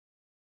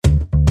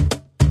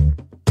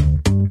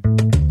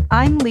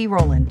I'm Lee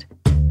Rowland.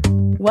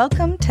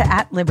 Welcome to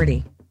At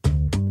Liberty,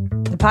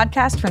 the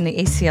podcast from the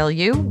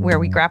ACLU where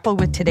we grapple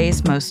with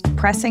today's most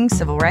pressing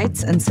civil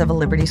rights and civil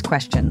liberties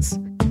questions.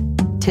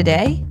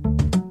 Today,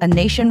 a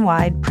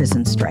nationwide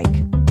prison strike.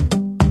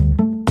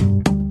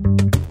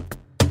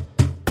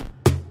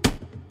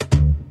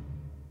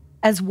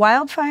 As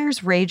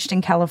wildfires raged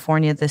in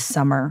California this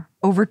summer,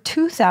 over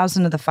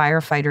 2,000 of the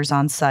firefighters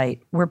on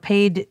site were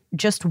paid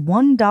just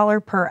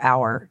 $1 per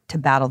hour to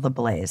battle the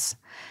blaze.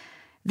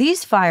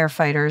 These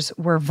firefighters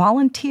were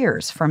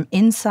volunteers from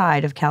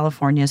inside of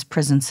California's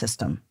prison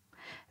system.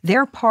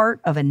 They're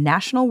part of a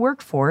national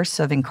workforce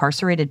of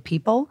incarcerated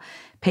people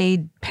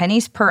paid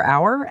pennies per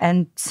hour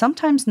and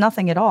sometimes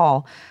nothing at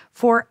all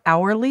for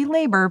hourly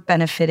labor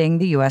benefiting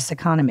the U.S.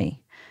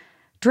 economy.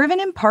 Driven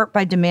in part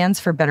by demands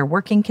for better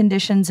working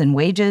conditions and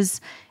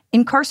wages,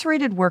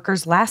 incarcerated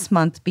workers last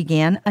month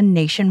began a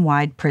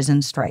nationwide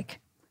prison strike.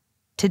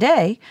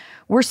 Today,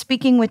 we're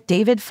speaking with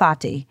David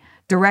Fati,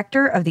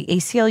 director of the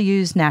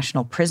ACLU's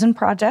National Prison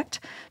Project,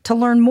 to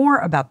learn more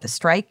about the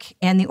strike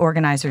and the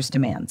organizers'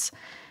 demands.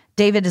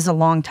 David is a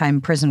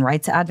longtime prison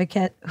rights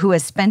advocate who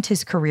has spent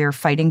his career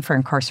fighting for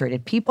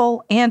incarcerated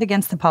people and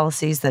against the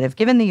policies that have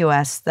given the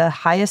U.S. the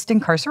highest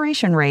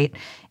incarceration rate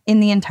in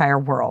the entire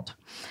world.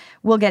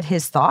 We'll get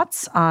his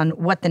thoughts on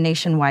what the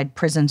nationwide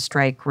prison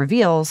strike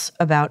reveals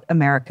about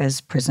America's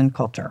prison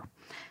culture.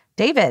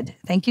 David,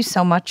 thank you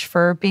so much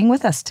for being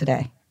with us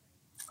today.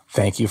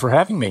 Thank you for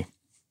having me.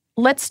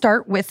 Let's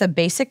start with a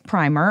basic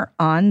primer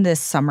on this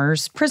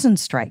summer's prison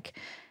strike.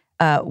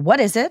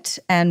 What is it,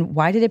 and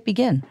why did it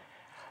begin?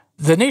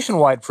 The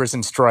nationwide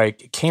prison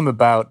strike came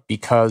about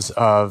because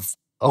of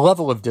a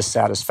level of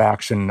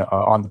dissatisfaction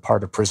on the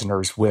part of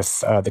prisoners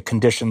with the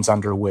conditions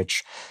under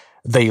which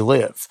they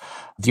live.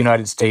 The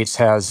United States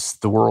has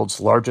the world's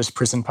largest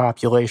prison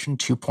population,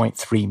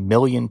 2.3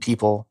 million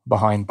people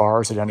behind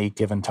bars at any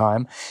given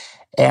time.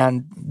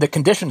 And the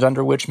conditions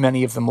under which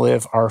many of them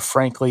live are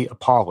frankly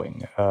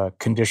appalling,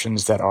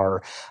 conditions that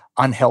are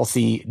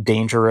unhealthy,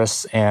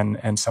 dangerous,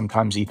 and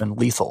sometimes even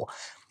lethal.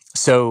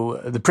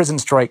 So the prison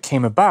strike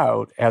came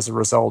about as a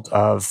result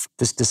of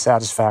this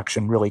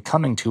dissatisfaction really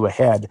coming to a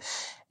head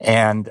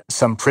and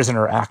some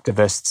prisoner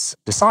activists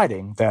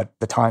deciding that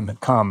the time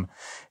had come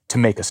to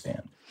make a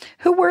stand.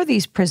 Who were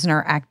these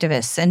prisoner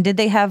activists, and did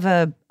they have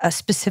a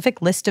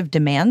specific list of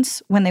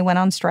demands when they went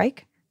on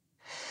strike?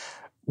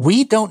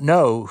 We don't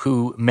know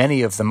who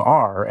many of them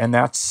are, and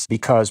that's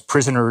because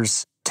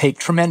prisoners take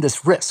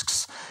tremendous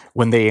risks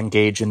when they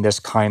engage in this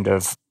kind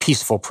of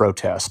peaceful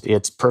protest.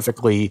 It's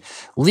perfectly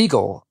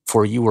legal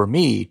for you or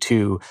me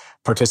to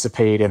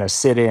participate in a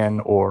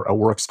sit-in or a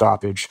work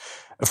stoppage.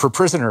 For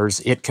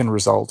prisoners, it can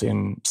result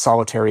in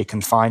solitary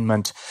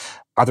confinement,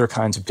 other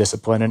kinds of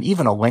discipline, and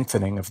even a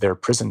lengthening of their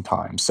prison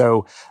time.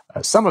 So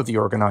some of the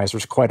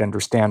organizers, quite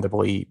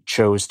understandably,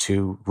 chose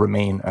to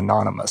remain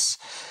anonymous.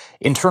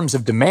 In terms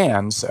of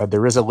demands,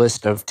 there is a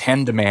list of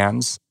 10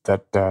 demands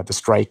that the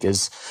strike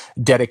is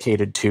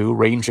dedicated to,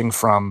 ranging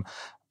from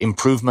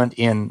improvement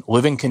in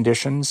living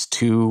conditions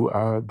to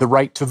the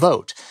right to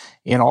vote.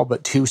 In all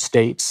but 2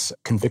 states,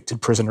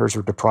 convicted prisoners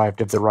are deprived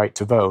of the right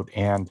to vote,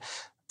 and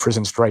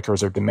prison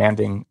strikers are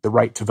demanding the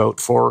right to vote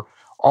for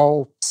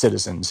all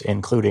citizens,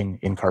 including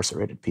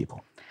incarcerated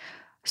people.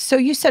 So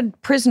you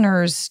said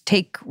prisoners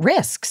take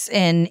risks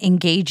in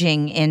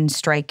engaging in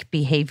strike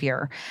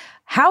behavior.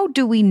 How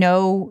do we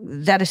know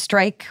that a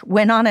strike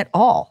went on at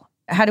all?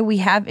 How do we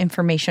have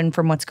information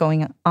from what's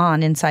going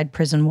on inside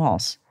prison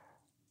walls?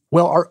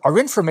 Well, our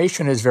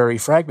information is very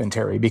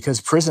fragmentary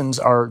because prisons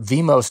are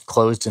the most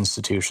closed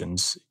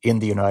institutions in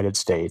the United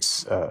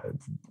States.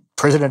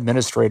 Prison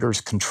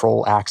administrators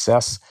control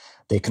access.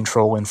 They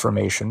control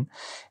information.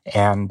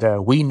 And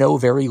we know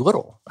very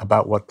little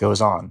about what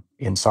goes on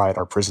inside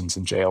our prisons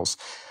and jails.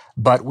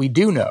 But we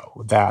do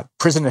know that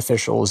prison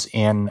officials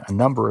in a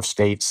number of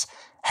states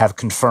have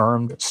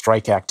confirmed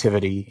strike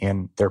activity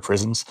in their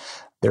prisons.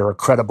 There are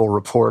credible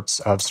reports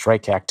of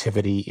strike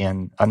activity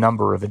in a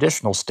number of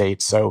additional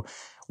states. So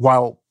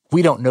while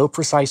we don't know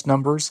precise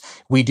numbers,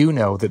 we do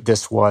know that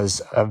this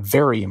was a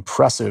very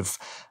impressive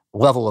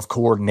level of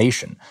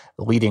coordination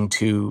leading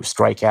to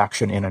strike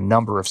action in a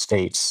number of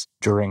states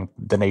during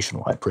the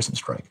nationwide prison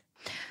strike.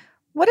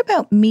 What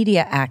about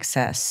media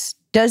access?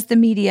 Does the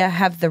media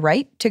have the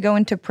right to go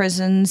into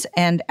prisons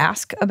and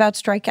ask about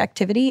strike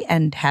activity,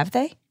 and have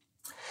they?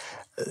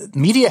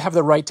 Media have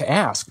the right to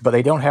ask, but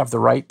they don't have the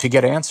right to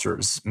get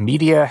answers.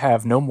 Media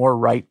have no more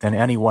right than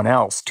anyone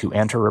else to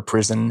enter a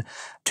prison,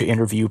 to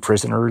interview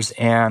prisoners,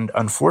 and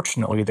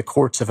unfortunately, the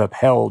courts have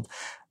upheld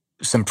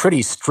some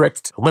pretty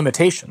strict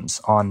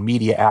limitations on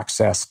media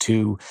access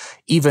to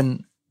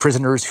even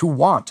prisoners who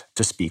want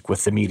to speak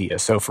with the media.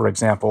 So, for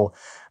example,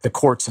 the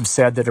courts have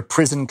said that a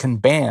prison can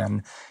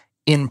ban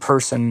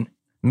in-person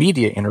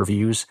media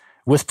interviews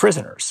with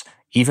prisoners,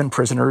 even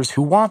prisoners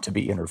who want to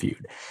be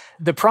interviewed.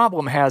 The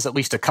problem has at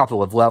least a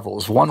couple of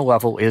levels. One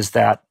level is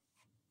that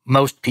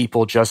most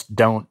people just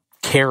don't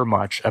care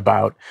much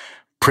about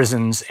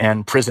prisons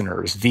and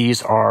prisoners.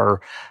 These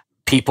are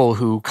people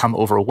who come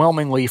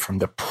overwhelmingly from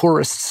the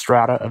poorest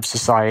strata of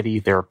society.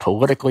 They're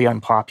politically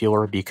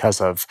unpopular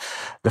because of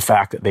the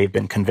fact that they've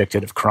been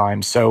convicted of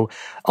crimes. So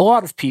a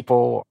lot of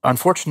people,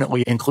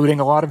 unfortunately, including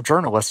a lot of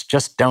journalists,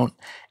 just don't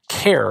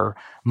care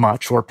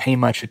much or pay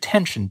much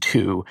attention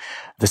to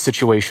the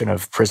situation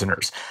of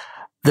prisoners.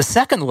 The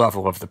second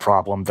level of the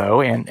problem, though,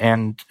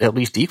 and at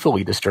least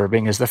equally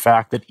disturbing, is the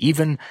fact that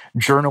even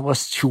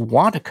journalists who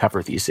want to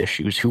cover these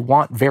issues, who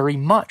want very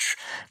much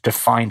to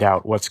find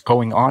out what's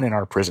going on in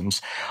our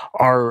prisons,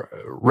 are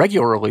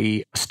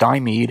regularly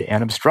stymied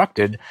and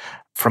obstructed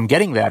from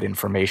getting that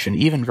information,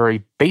 even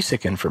very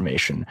basic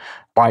information,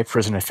 by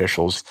prison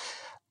officials,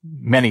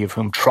 many of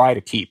whom try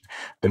to keep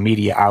the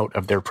media out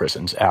of their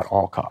prisons at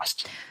all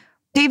costs.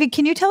 David,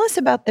 can you tell us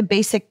about the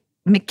basic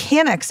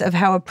mechanics of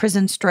how a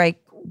prison strike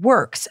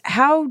works?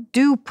 How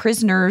do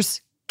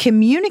prisoners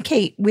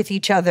communicate with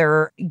each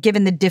other,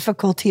 given the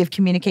difficulty of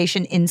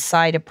communication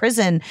inside a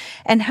prison?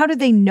 And how do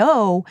they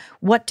know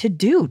what to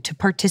do to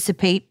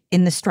participate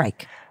in the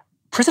strike?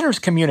 Prisoners'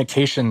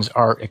 communications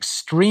are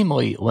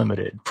extremely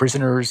limited.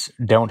 Prisoners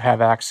don't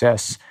have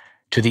access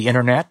to the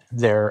internet.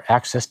 Their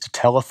access to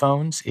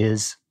telephones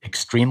is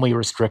extremely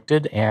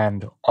restricted,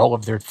 and all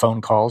of their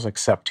phone calls,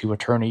 except to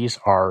attorneys,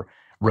 are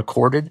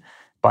recorded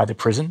by the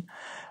prison.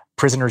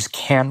 Prisoners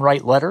can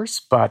write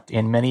letters, but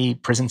in many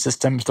prison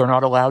systems, they're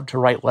not allowed to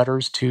write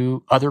letters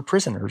to other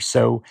prisoners.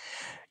 So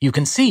you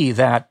can see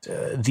that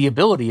the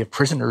ability of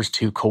prisoners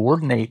to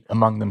coordinate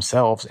among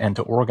themselves and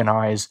to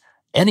organize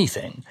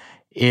anything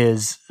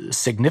is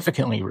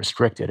significantly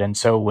restricted. And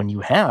so when you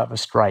have a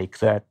strike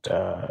that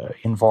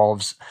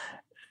involves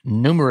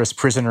numerous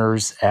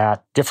prisoners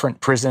at different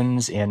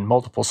prisons in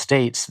multiple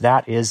states,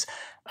 that is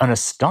an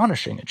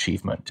astonishing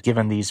achievement,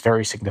 given these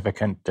very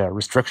significant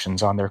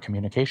restrictions on their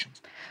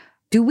communications.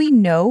 Do we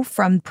know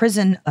from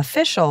prison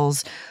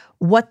officials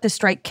what the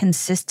strike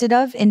consisted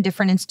of in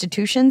different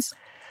institutions?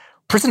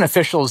 Prison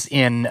officials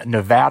in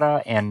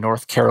Nevada and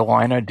North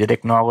Carolina did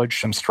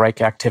acknowledge some strike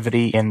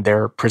activity in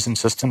their prison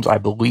systems. I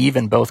believe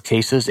in both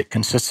cases it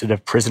consisted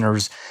of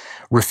prisoners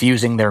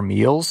refusing their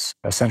meals,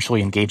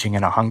 essentially engaging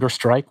in a hunger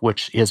strike,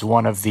 which is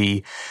one of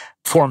the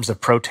forms of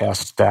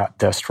protest that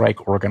the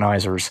strike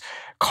organizers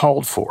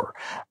called for.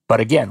 But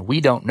again, we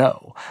don't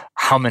know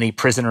how many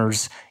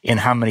prisoners in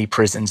how many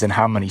prisons in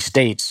how many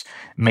states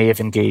may have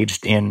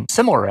engaged in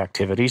similar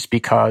activities,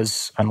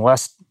 because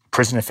unless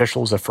prison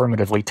officials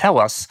affirmatively tell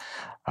us,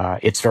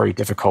 it's very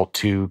difficult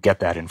to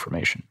get that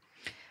information.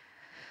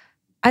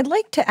 I'd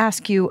like to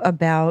ask you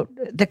about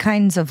the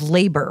kinds of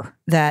labor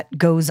that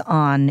goes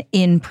on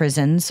in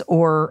prisons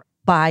or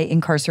by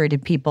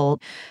incarcerated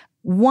people.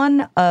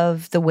 One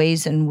of the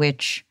ways in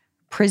which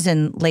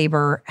prison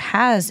labor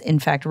has, in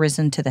fact,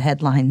 risen to the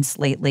headlines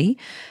lately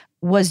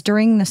was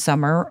during the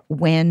summer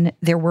when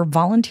there were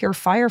volunteer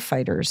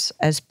firefighters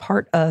as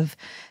part of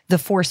the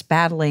force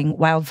battling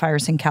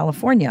wildfires in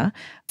California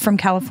from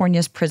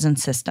California's prison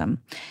system.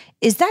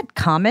 Is that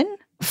common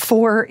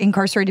for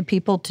incarcerated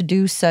people to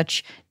do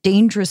such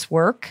dangerous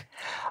work?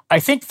 I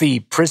think the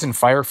prison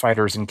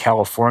firefighters in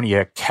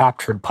California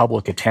captured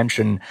public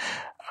attention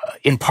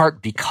in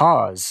part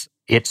because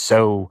it's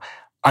so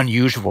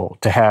unusual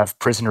to have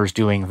prisoners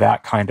doing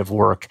that kind of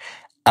work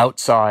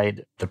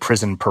outside the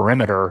prison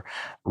perimeter,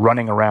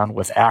 running around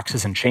with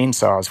axes and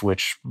chainsaws,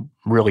 which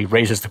really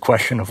raises the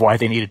question of why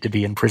they needed to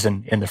be in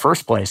prison in the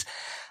first place.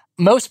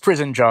 Most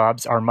prison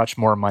jobs are much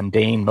more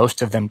mundane.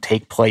 Most of them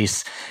take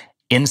place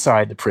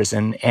inside the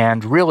prison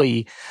and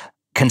really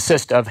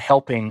consist of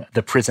helping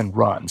the prison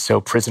run.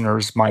 So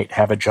prisoners might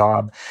have a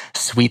job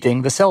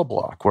sweeping the cell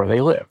block where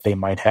they live. They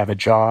might have a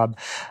job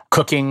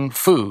cooking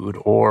food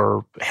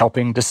or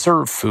helping to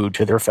serve food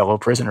to their fellow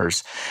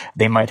prisoners.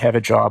 They might have a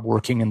job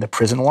working in the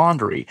prison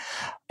laundry.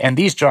 And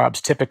these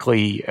jobs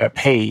typically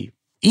pay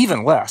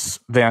even less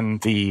than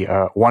the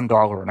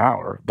 $1 an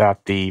hour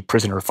that the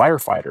prisoner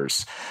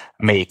firefighters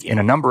make. In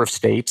a number of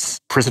states,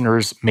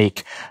 prisoners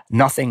make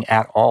nothing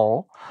at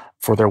all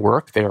for their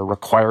work. They are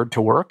required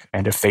to work,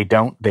 and if they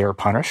don't, they are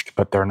punished,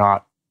 but they're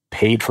not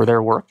paid for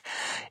their work.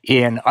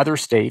 In other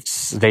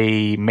states,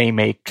 they may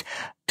make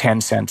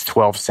 10 cents,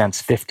 12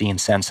 cents, 15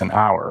 cents an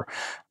hour,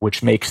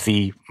 which makes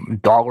the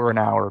 $1 an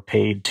hour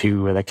paid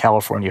to the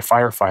California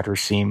firefighters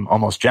seem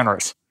almost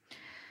generous.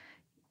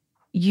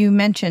 You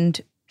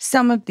mentioned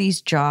some of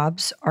these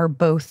jobs are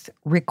both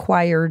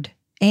required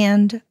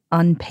and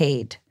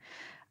unpaid.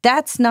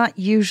 That's not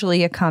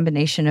usually a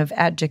combination of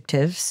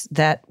adjectives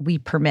that we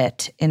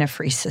permit in a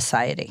free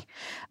society.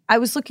 I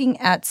was looking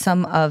at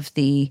some of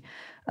the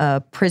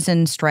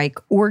prison strike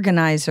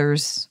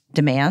organizers'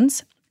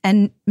 demands,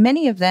 and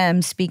many of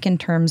them speak in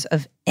terms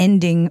of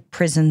ending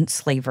prison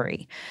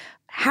slavery.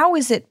 How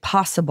is it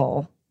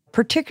possible,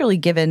 particularly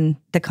given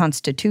the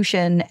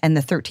Constitution and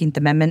the 13th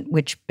Amendment,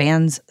 which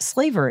bans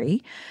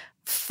slavery,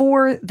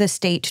 for the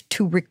state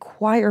to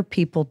require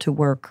people to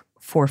work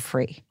for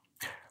free?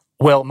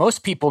 Well,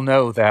 most people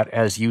know that,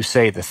 as you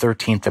say, the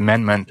 13th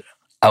Amendment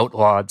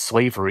outlawed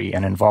slavery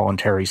and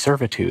involuntary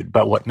servitude.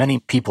 But what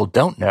many people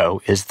don't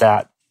know is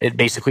that It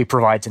basically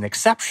provides an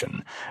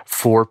exception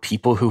for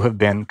people who have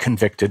been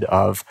convicted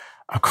of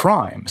a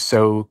crime.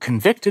 So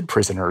convicted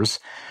prisoners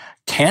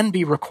can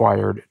be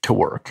required to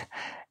work.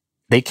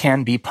 They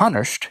can be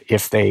punished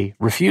if they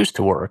refuse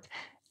to work,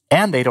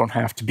 and they don't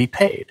have to be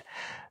paid.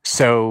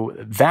 So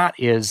that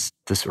is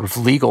the sort of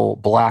legal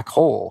black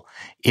hole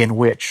in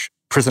which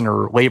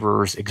prisoner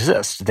laborers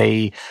exist.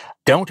 They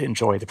don't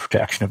enjoy the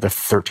protection of the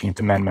 13th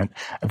Amendment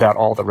that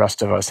all the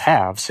rest of us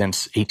have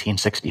since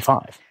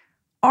 1865.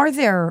 Are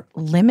there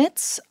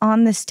limits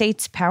on the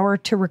state's power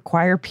to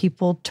require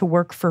people to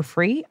work for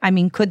free? I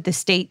mean, could the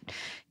state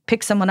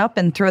pick someone up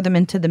and throw them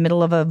into the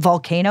middle of a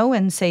volcano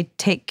and say,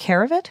 take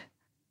care of it?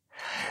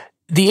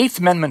 The Eighth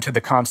Amendment to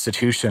the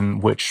Constitution,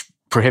 which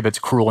prohibits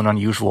cruel and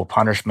unusual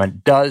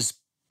punishment, does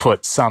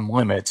put some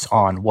limits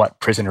on what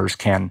prisoners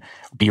can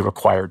be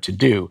required to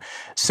do.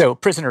 So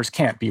prisoners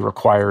can't be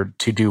required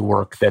to do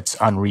work that's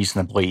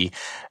unreasonably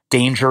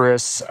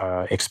dangerous,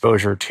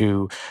 exposure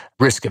to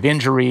risk of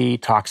injury,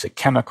 toxic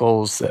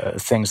chemicals,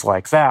 things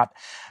like that.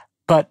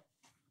 But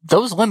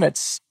those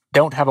limits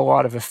don't have a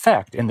lot of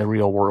effect in the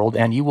real world,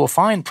 and you will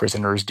find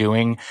prisoners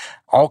doing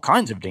all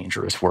kinds of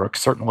dangerous work.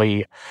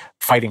 Certainly,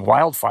 fighting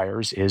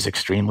wildfires is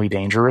extremely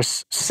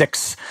dangerous.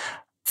 6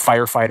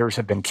 firefighters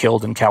have been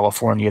killed in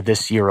California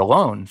this year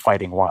alone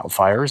fighting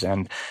wildfires,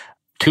 and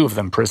 2 of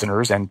them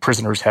prisoners, and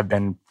prisoners have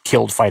been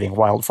killed fighting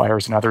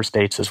wildfires in other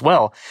states as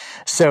well.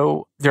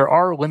 So there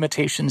are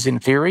limitations in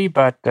theory,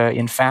 but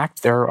in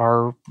fact, there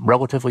are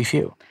relatively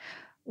few.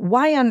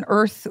 Why on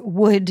earth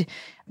would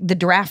the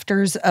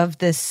drafters of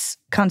this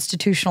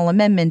constitutional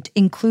amendment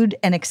include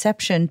an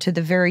exception to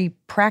the very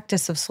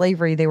practice of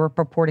slavery they were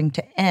purporting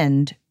to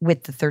end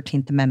with the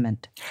 13th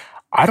Amendment?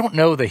 I don't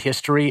know the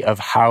history of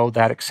how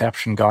that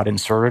exception got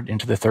inserted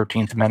into the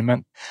 13th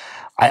Amendment.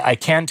 I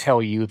can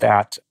tell you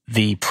that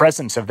the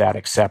presence of that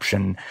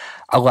exception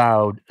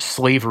allowed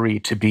slavery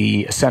to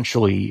be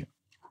essentially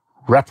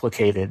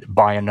replicated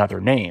by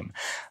another name.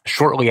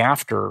 Shortly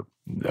after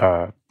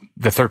the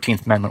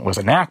 13th Amendment was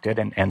enacted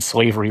and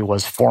slavery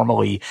was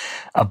formally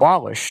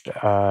abolished,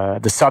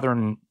 the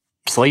Southern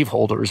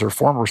slaveholders or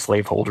former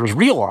slaveholders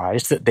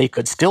realized that they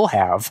could still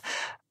have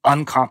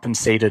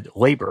uncompensated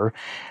labor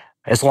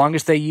as long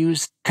as they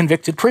used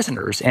convicted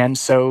prisoners. And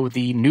so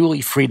the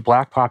newly freed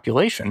Black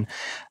population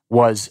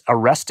was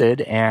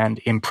arrested and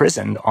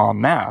imprisoned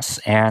en masse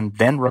and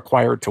then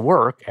required to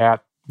work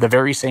at the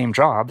very same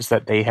jobs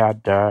that they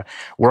had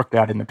worked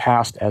at in the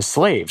past as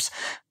slaves.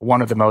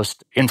 One of the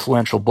most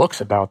influential books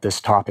about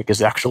this topic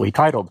is actually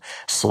titled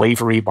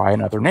Slavery by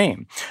Another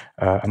Name.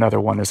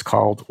 Another one is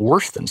called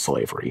Worse Than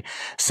Slavery.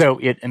 So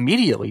it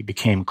immediately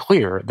became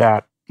clear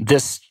that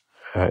this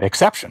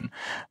exception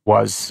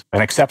was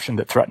an exception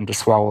that threatened to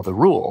swallow the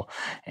rule.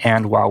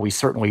 And while we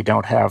certainly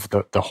don't have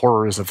the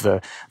horrors of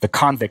the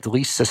convict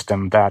lease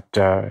system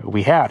that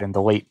we had in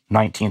the late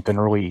 19th and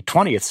early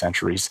 20th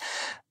centuries,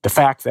 the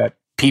fact that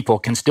people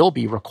can still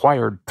be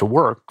required to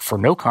work for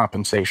no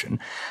compensation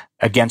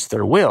against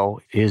their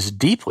will is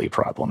deeply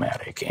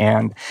problematic.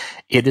 And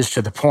it is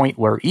to the point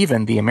where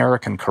even the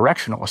American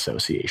Correctional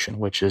Association,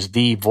 which is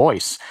the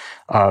voice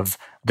of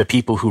the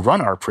people who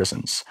run our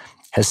prisons,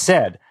 has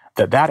said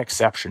that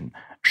exception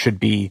should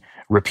be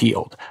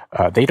repealed.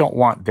 They don't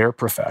want their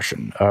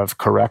profession of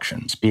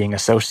corrections being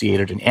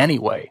associated in any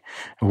way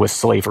with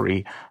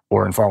slavery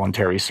or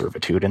involuntary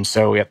servitude. And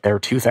so at their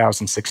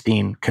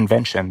 2016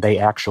 convention, they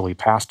actually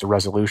passed a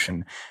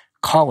resolution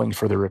calling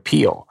for the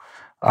repeal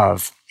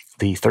of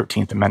the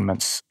 13th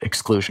Amendment's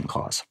exclusion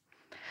clause.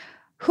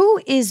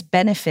 Who is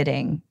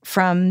benefiting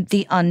from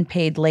the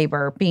unpaid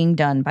labor being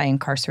done by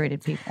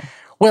incarcerated people?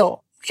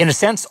 Well, in a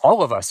sense,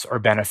 all of us are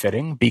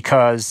benefiting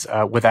because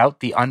without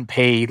the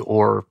unpaid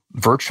or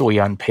virtually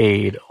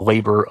unpaid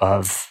labor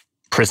of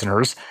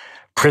prisoners,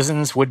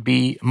 prisons would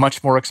be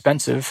much more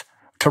expensive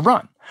to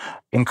run.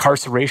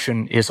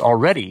 Incarceration is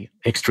already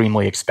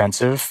extremely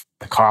expensive.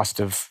 The cost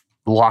of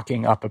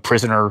locking up a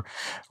prisoner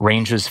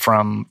ranges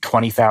from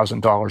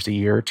 $20,000 a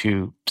year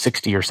to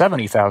 $60,000 or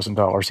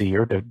 $70,000 a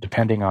year,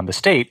 depending on the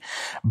state.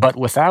 But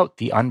without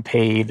the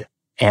unpaid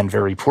and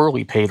very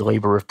poorly paid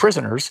labor of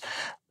prisoners,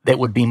 that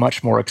would be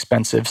much more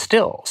expensive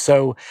still.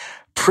 So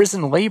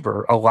prison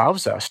labor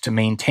allows us to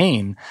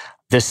maintain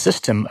this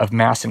system of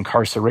mass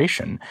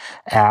incarceration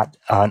at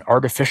an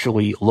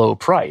artificially low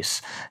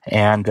price.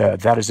 And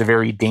that is a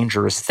very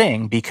dangerous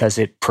thing because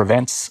it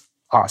prevents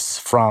us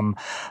from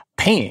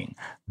paying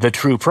the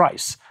true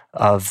price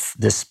of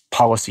this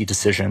policy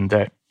decision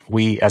that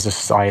we as a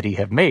society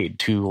have made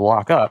to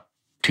lock up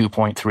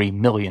 2.3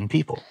 million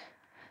people.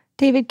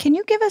 David, can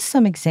you give us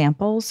some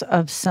examples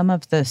of some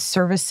of the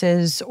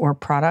services or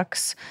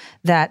products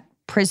that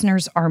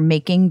prisoners are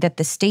making that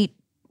the state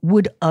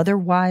would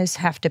otherwise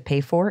have to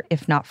pay for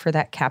if not for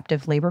that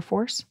captive labor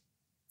force?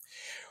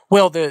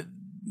 Well,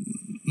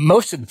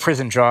 most of the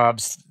prison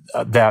jobs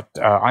that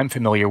I'm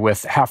familiar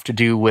with have to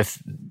do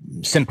with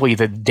simply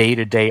the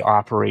day-to-day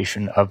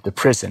operation of the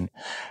prison.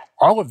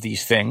 All of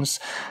these things,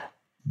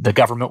 the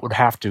government would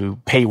have to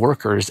pay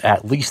workers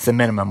at least the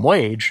minimum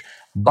wage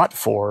but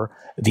for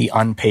the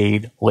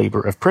unpaid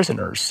labor of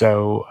prisoners.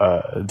 So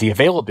the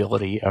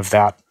availability of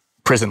that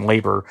prison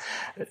labor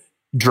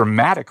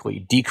dramatically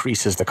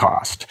decreases the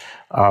cost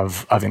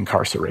of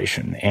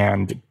incarceration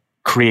and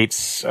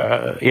creates,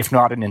 if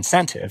not an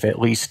incentive, at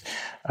least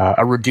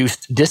a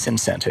reduced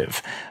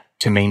disincentive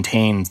to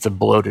maintain the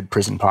bloated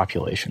prison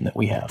population that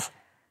we have.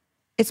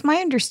 It's my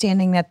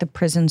understanding that the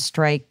prison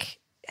strike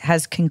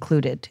has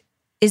concluded.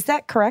 Is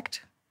that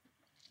correct?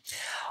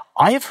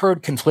 I have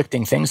heard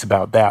conflicting things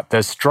about that.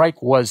 The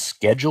strike was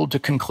scheduled to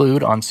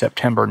conclude on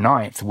September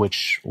 9th,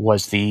 which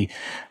was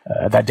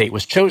that date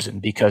was chosen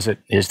because it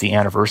is the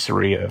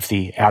anniversary of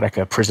the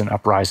Attica prison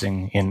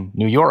uprising in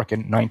New York in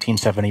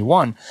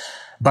 1971.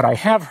 But I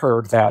have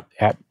heard that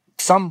at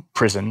some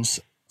prisons,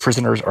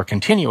 prisoners are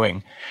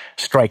continuing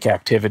strike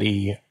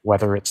activity,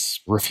 whether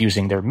it's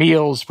refusing their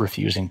meals,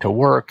 refusing to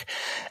work.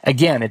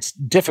 Again, it's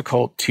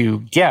difficult to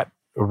get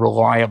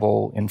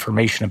reliable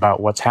information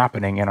about what's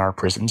happening in our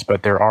prisons,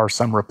 but there are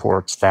some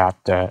reports that,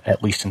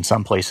 at least in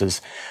some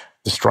places,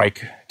 the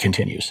strike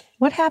continues.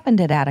 What happened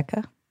at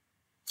Attica?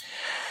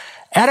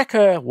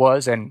 Attica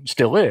was, and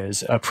still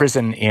is, a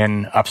prison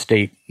in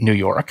upstate New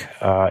York.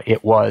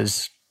 It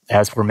was,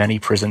 as were many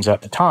prisons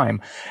at the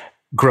time,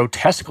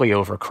 grotesquely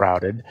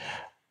overcrowded.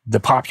 The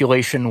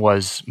population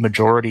was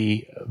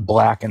majority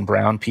Black and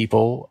brown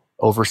people,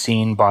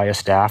 overseen by a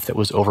staff that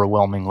was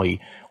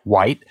overwhelmingly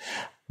white.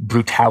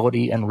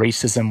 Brutality and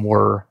racism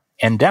were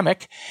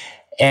endemic.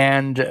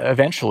 And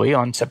eventually,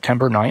 on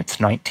September 9th,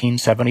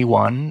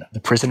 1971, the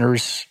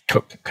prisoners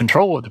took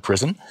control of the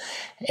prison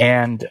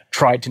and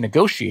tried to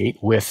negotiate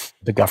with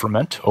the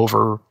government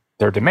over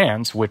their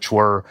demands, which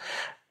were,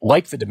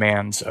 like the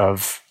demands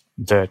of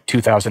the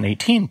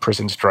 2018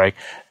 prison strike,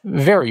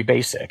 very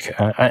basic.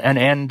 An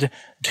end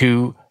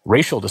to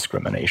racial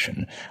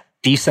discrimination,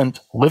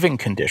 decent living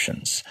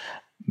conditions,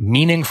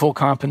 meaningful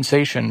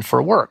compensation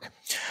for work.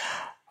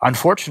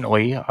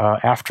 Unfortunately,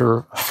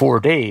 after 4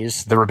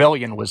 days, the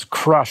rebellion was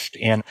crushed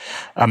in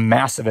a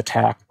massive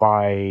attack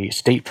by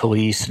state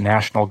police,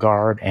 National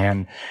Guard,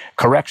 and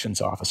corrections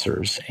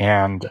officers,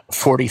 and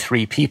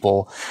 43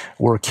 people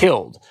were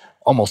killed,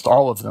 almost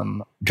all of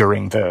them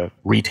during the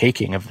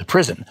retaking of the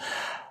prison.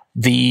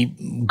 The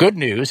good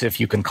news, if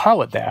you can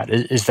call it that,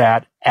 is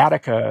that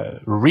Attica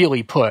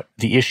really put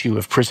the issue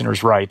of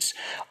prisoners' rights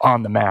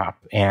on the map.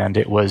 And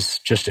it was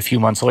just a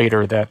few months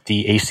later that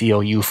the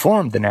ACLU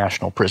formed the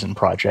National Prison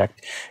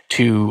Project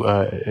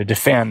to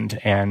defend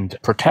and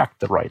protect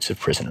the rights of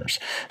prisoners.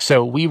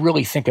 So we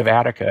really think of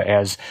Attica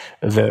as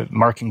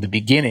marking the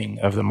beginning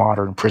of the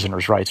modern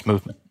prisoners' rights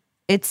movement.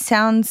 It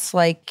sounds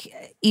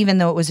like, even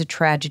though it was a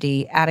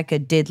tragedy, Attica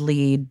did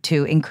lead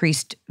to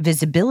increased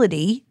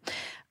visibility.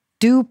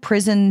 Do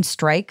prison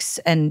strikes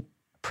and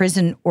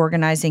prison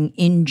organizing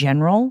in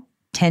general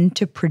tend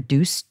to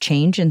produce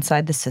change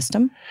inside the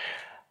system?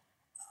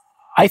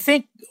 I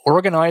think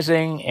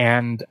organizing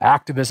and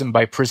activism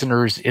by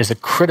prisoners is a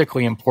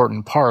critically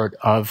important part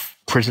of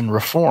prison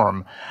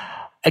reform.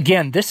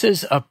 Again, this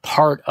is a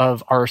part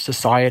of our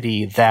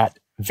society that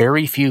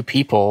very few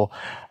people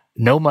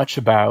know much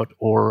about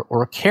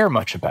or care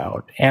much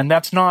about. And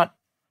that's not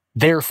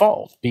their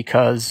fault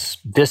because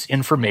this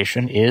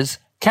information is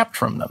kept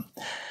from them.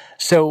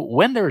 So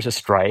when there's a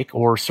strike,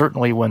 or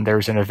certainly when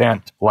there's an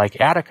event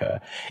like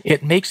Attica,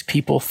 it makes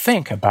people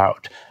think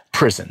about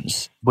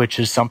prisons, which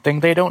is something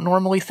they don't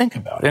normally think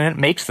about. And it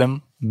makes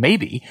them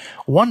maybe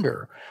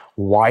wonder,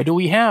 why do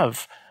we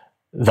have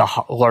the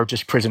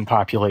largest prison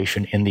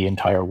population in the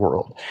entire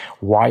world?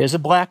 Why is a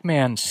Black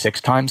man 6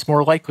 times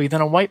more likely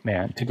than a white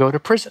man to go to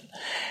prison?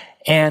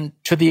 And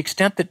to the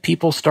extent that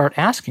people start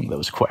asking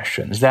those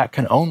questions, that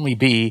can only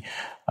be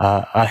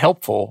a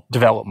helpful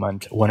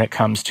development when it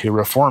comes to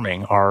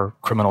reforming our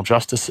criminal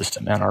justice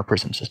system and our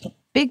prison system.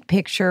 Big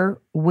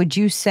picture, would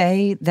you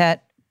say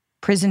that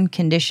prison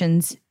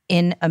conditions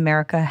in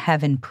America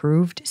have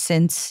improved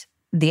since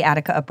the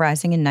Attica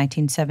uprising in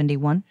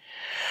 1971?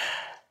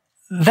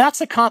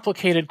 That's a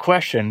complicated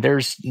question.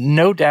 There's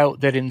no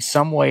doubt that in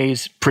some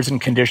ways prison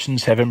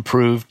conditions have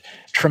improved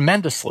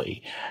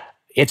tremendously.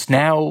 It's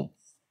now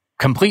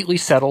completely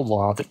settled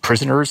law that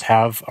prisoners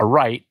have a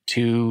right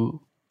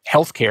to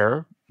health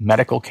care,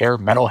 medical care,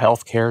 mental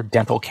health care,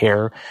 dental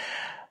care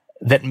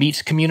that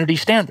meets community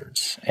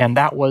standards. And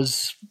that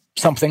was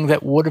something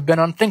that would have been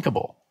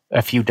unthinkable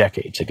a few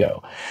decades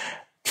ago.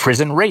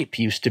 Prison rape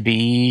used to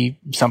be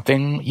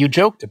something you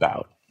joked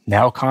about.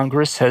 Now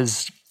Congress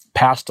has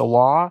passed a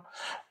law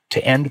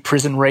to end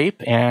prison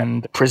rape,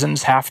 and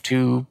prisons have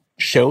to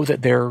show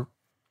that they're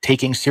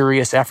taking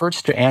serious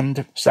efforts to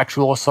end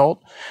sexual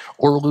assault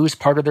or lose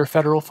part of their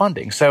federal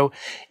funding. So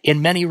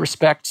in many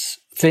respects,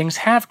 things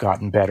have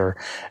gotten better.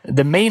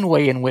 The main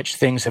way in which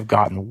things have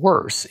gotten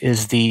worse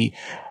is the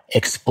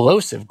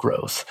explosive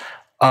growth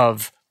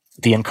of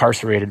the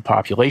incarcerated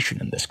population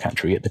in this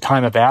country. At the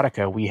time of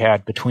Attica, we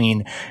had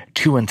between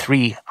 200,000 and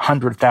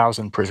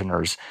 300,000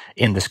 prisoners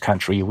in this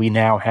country. We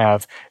now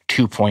have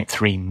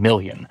 2.3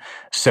 million.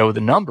 So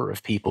the number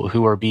of people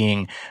who are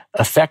being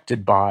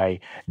affected by,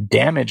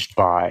 damaged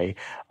by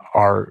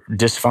our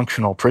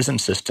dysfunctional prison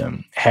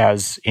system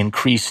has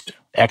increased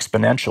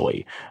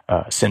exponentially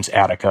since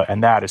Attica,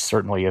 and that is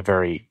certainly a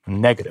very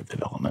negative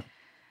development.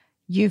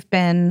 You've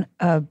been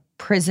a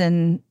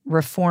prison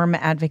reform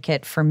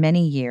advocate for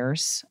many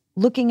years.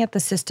 Looking at the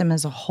system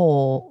as a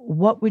whole,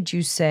 what would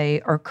you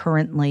say are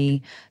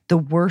currently the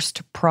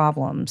worst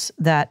problems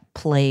that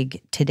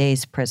plague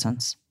today's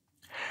prisons?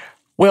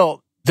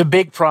 Well, the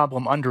big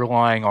problem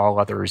underlying all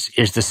others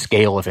is the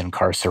scale of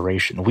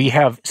incarceration. We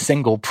have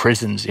single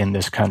prisons in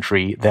this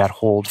country that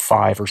hold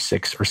 5,000 or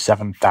 6,000 or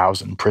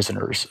 7,000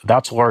 prisoners.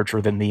 That's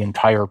larger than the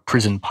entire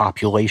prison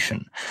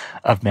population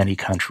of many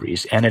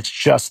countries. And it's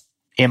just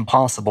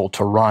impossible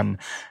to run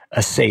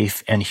a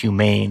safe and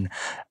humane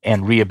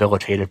and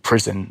rehabilitative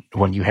prison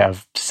when you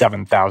have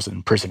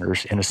 7,000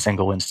 prisoners in a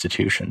single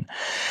institution.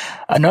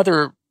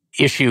 Another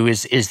issue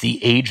is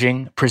the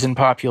aging prison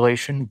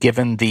population.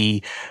 Given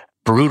the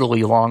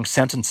brutally long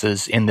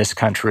sentences in this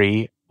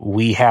country,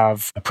 we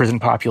have a prison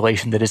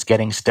population that is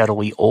getting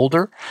steadily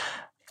older.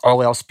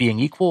 All else being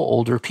equal,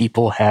 older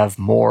people have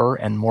more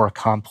and more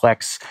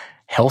complex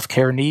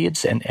healthcare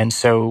needs. And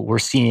so we're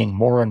seeing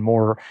more and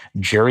more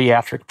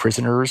geriatric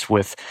prisoners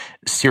with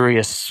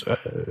serious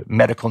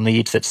medical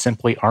needs that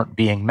simply aren't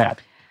being met.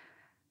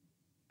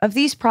 Of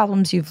these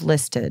problems you've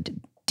listed,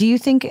 do you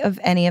think of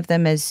any of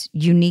them as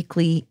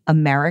uniquely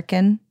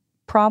American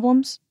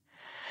problems?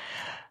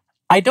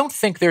 I don't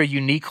think they're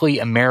uniquely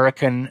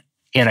American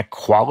in a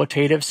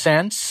qualitative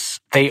sense.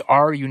 They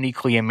are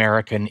uniquely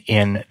American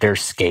in their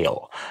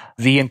scale.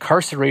 The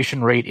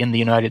incarceration rate in the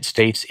United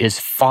States is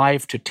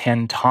 5 to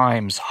 10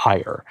 times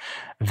higher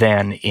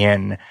than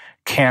in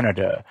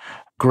Canada,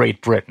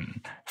 Great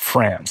Britain,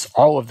 France,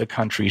 all of the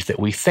countries that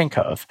we think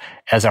of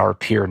as our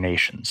peer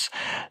nations.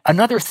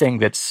 Another thing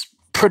that's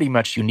pretty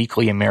much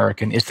uniquely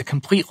American is the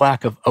complete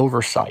lack of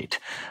oversight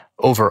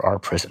over our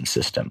prison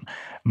system.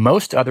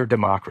 Most other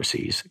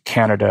democracies,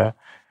 Canada,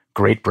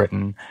 Great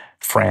Britain,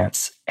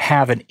 France,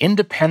 have an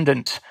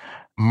independent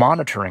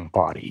monitoring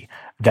body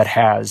that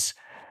has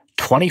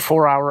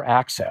 24-hour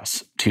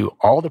access to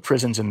all the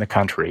prisons in the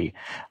country,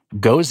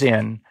 goes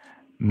in,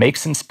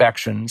 makes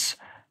inspections,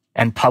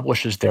 and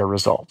publishes their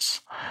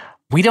results.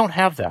 We don't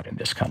have that in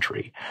this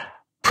country.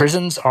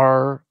 Prisons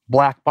are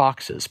black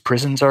boxes.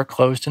 Prisons are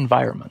closed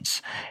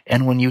environments.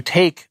 And when you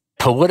take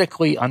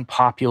politically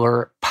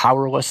unpopular,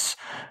 powerless,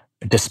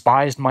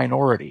 despised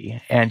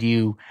minority, and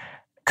you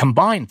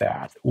combine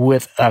that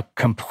with a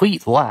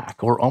complete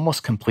lack or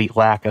almost complete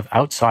lack of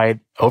outside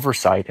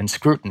oversight and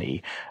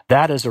scrutiny,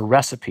 that is a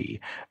recipe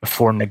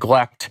for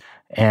neglect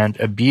and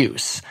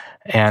abuse.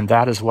 And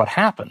that is what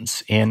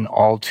happens in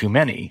all too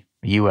many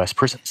U.S.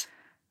 prisons.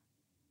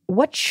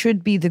 What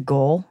should be the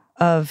goal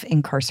of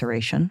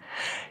incarceration?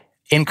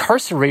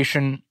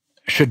 Incarceration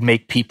should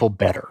make people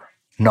better,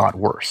 not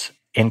worse.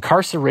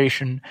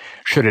 Incarceration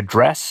should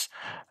address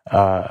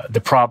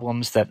the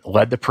problems that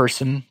led the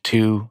person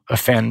to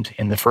offend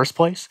in the first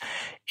place.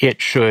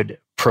 It should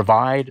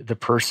provide the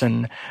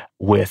person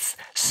with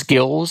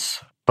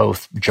skills,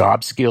 both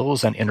job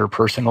skills and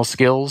interpersonal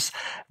skills,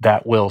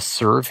 that will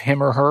serve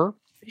him or her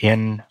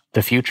in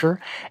the future.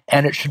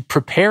 And it should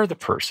prepare the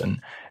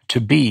person to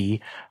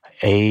be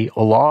a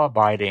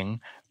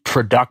law-abiding,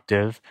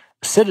 productive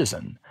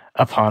citizen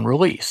upon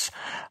release.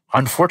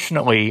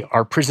 Unfortunately,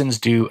 our prisons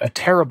do a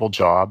terrible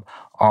job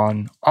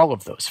on all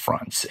of those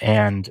fronts,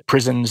 and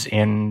prisons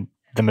in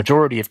the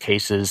majority of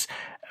cases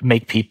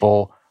make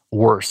people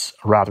worse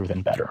rather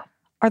than better.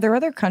 Are there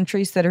other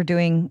countries that are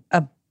doing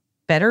a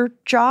better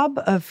job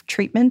of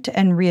treatment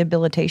and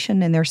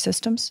rehabilitation in their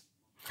systems?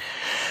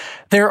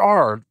 There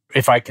are.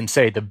 If I can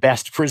say, the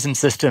best prison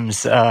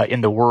systems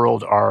in the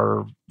world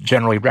are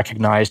generally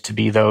recognized to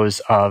be those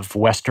of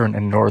Western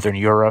and Northern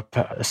Europe,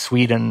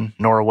 Sweden,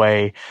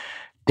 Norway,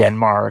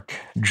 Denmark,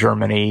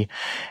 Germany.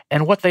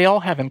 And what they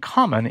all have in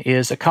common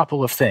is a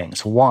couple of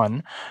things.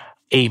 One,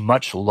 a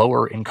much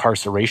lower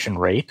incarceration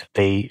rate.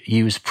 They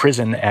use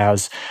prison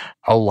as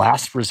a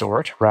last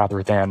resort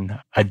rather than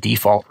a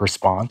default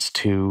response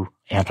to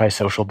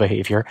antisocial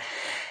behavior.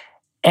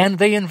 And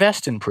they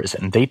invest in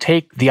prison. They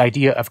take the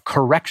idea of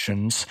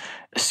corrections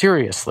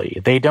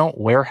seriously. They don't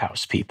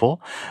warehouse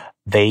people.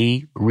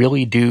 They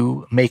really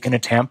do make an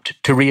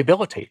attempt to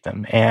rehabilitate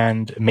them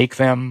and make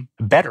them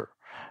better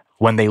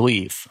when they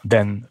leave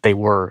than they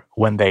were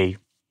when they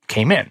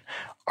came in.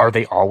 Are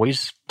they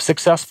always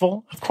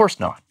successful? Of course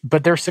not.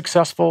 But they're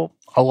successful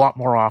a lot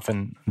more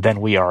often than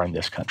we are in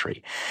this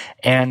country.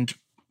 And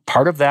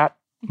part of that,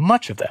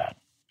 much of that,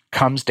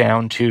 comes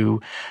down to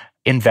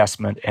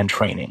investment and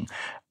training.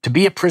 To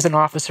be a prison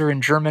officer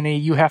in Germany,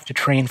 you have to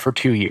train for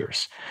 2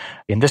 years.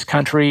 In this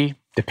country,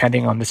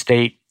 depending on the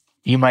state,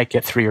 you might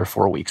get 3 or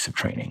 4 weeks of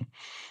training.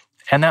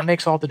 And that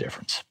makes all the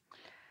difference.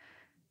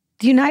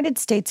 The United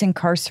States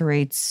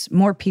incarcerates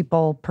more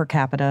people per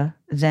capita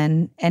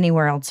than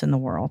anywhere else in the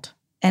world.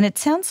 And it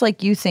sounds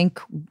like you think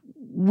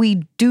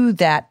we do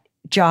that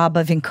job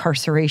of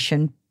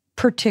incarceration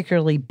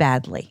particularly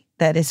badly.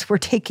 That is, we're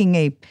taking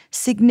a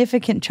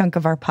significant chunk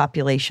of our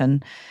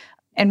population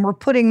And we're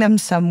putting them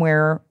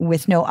somewhere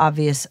with no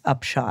obvious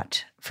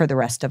upshot for the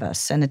rest of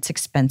us, and it's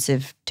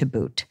expensive to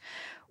boot.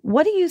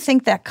 What do you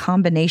think that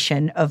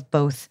combination of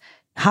both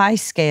high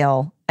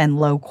scale and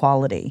low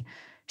quality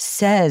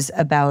says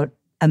about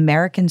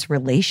Americans'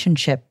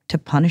 relationship to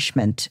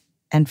punishment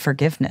and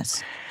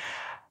forgiveness?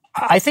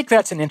 I think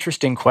that's an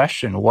interesting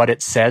question, what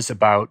it says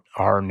about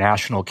our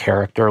national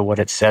character, what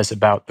it says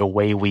about the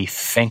way we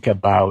think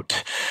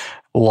about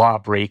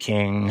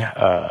law-breaking,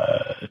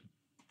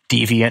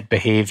 deviant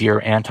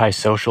behavior,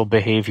 antisocial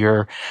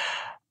behavior.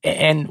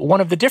 And one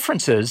of the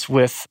differences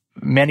with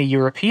many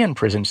European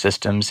prison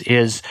systems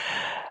is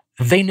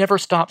they never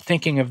stop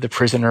thinking of the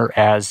prisoner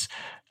as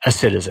a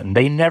citizen.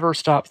 They never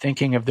stop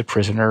thinking of the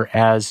prisoner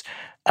as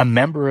a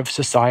member of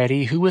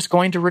society who is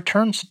going to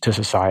return to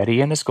society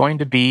and is going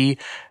to be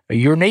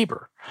your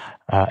neighbor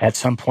at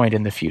some point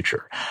in the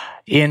future.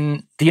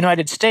 In the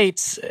United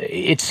States,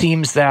 it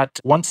seems that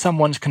once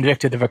someone's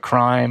convicted of a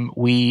crime,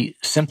 we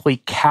simply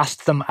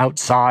cast them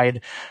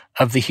outside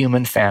of the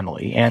human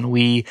family, and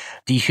we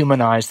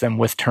dehumanize them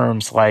with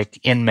terms like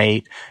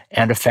inmate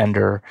and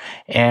offender,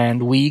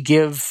 and we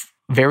give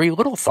very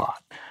little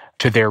thought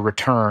to their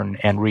return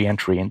and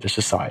reentry into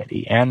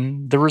society.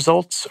 And the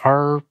results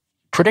are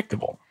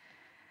predictable.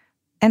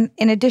 And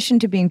in addition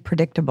to being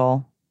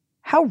predictable,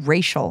 how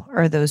racial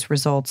are those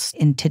results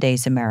in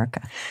today's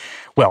America?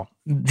 Well,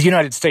 the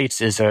United States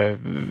is a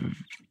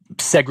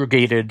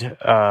segregated,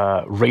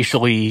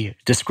 racially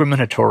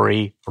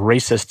discriminatory,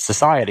 racist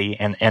society,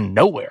 and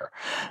nowhere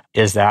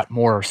is that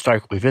more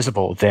starkly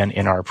visible than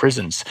in our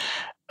prisons.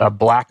 A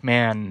black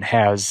man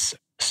has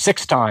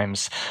 6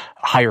 times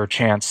higher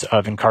chance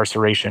of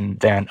incarceration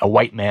than a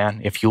white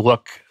man. If you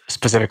look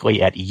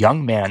specifically at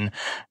young men,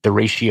 the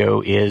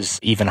ratio is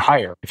even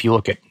higher. If you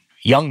look at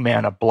young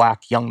men, a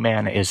black young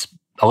man is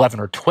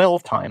 11 or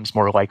 12 times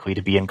more likely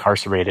to be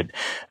incarcerated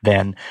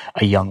than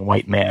a young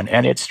white man.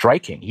 And it's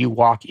striking. You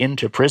walk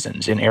into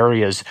prisons in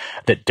areas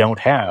that don't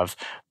have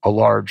a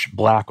large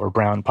black or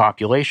brown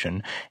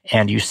population,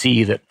 and you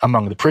see that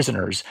among the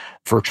prisoners,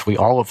 virtually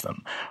all of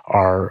them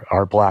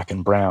are black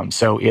and brown.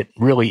 So it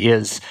really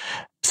is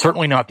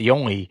certainly not the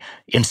only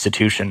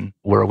institution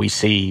where we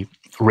see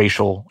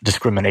racial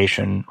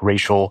discrimination,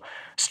 racial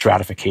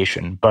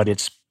stratification, but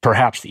it's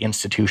perhaps the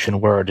institution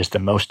where it is the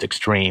most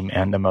extreme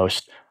and the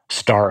most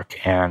stark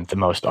and the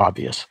most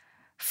obvious.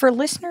 For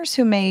listeners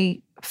who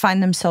may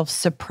find themselves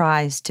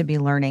surprised to be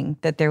learning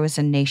that there was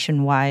a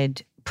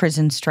nationwide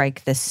prison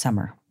strike this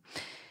summer,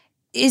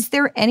 is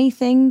there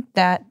anything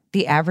that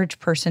the average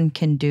person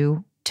can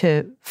do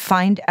to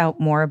find out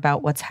more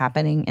about what's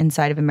happening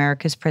inside of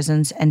America's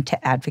prisons and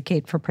to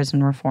advocate for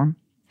prison reform?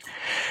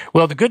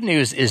 Well, the good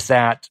news is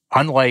that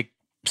unlike,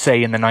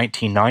 say, in the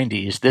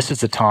 1990s, this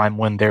is a time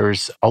when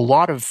there's a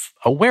lot of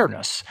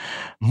awareness,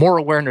 more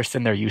awareness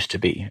than there used to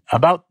be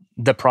about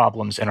the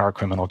problems in our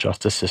criminal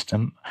justice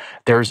system.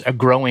 There's a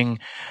growing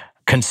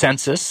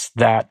consensus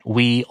that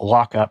we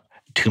lock up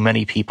too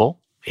many people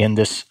in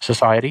this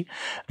society,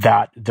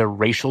 that the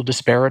racial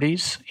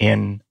disparities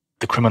in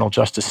the criminal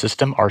justice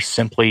system are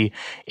simply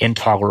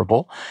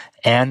intolerable,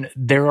 and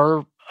there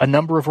are a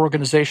number of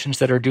organizations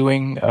that are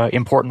doing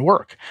important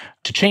work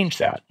to change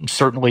that,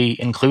 certainly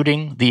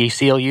including the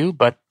ACLU,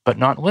 but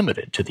not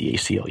limited to the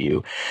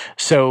ACLU.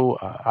 So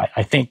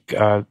I think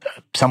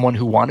someone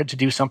who wanted to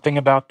do something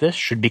about this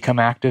should become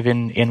active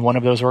in one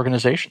of those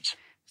organizations.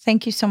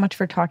 Thank you so much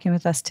for talking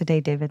with us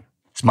today, David.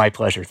 It's my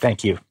pleasure.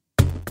 Thank you.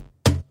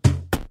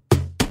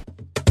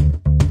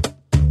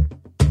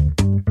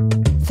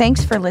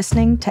 Thanks for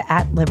listening to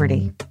At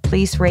Liberty.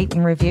 Please rate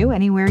and review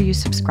anywhere you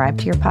subscribe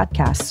to your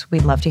podcasts.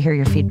 We'd love to hear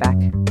your feedback.